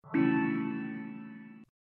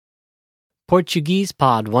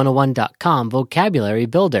PortuguesePod101.com Vocabulary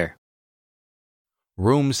Builder.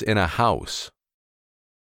 Rooms in a house.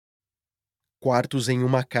 Quartos em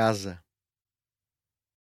uma casa.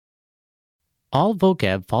 All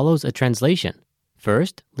vocab follows a translation.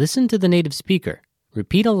 First, listen to the native speaker.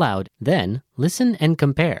 Repeat aloud, then listen and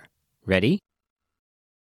compare. Ready?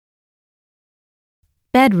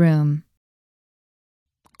 Bedroom,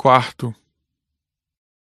 Quarto.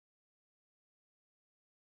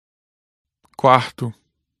 Quarto.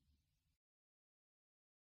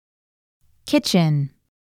 kitchen,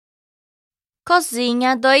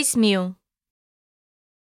 Cozinha 2000.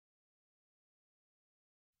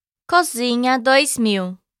 Cozinha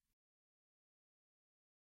 2000.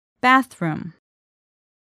 bathroom,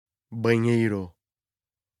 Banheiro.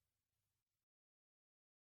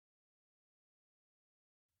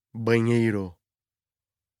 Banheiro.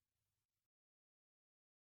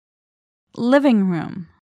 living room,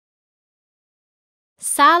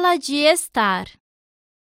 Sala de estar.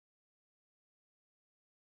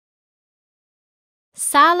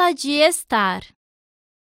 Sala de estar.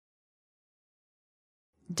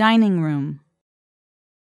 dining room,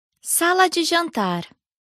 Sala de jantar.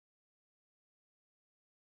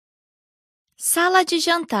 Sala de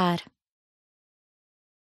jantar.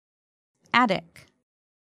 attic,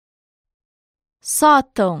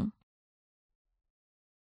 Sótão.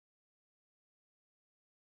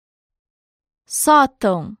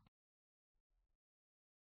 Sótão.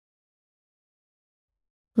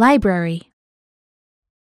 library,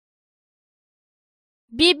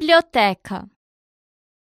 Biblioteca.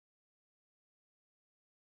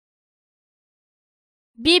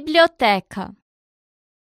 Biblioteca.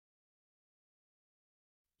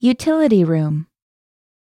 utility room,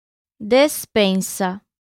 Despensa.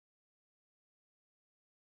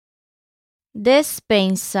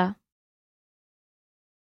 Despensa.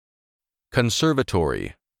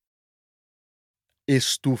 Conservatory.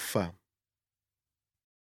 Estufa.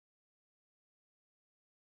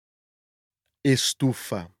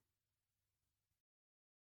 Estufa.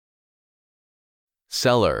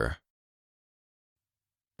 Cellar.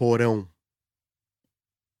 Porão.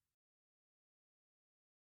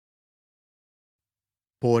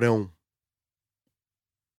 Porão.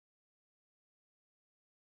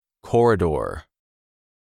 Corridor.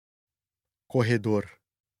 Corredor.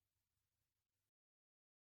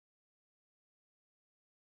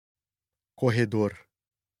 Corredor.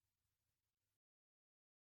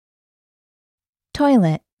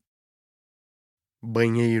 toilet,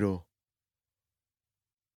 Banheiro.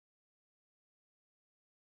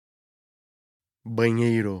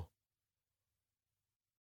 Banheiro.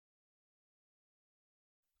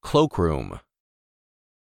 Cloakroom.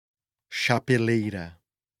 Chapeleira.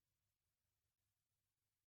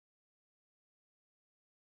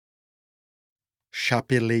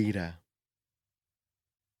 Chapeleira.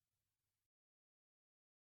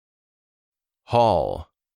 Hall.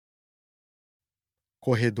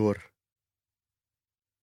 Corredor.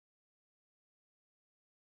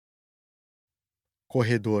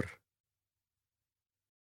 Corredor.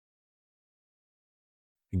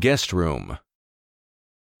 Guest room.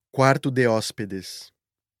 Quarto de hóspedes.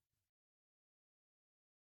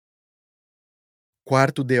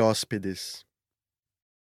 Quarto de hóspedes.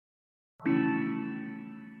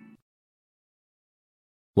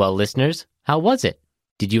 Well, listeners, how was it?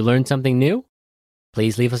 Did you learn something new?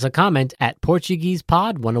 Please leave us a comment at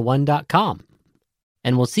PortuguesePod101.com.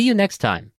 And we'll see you next time.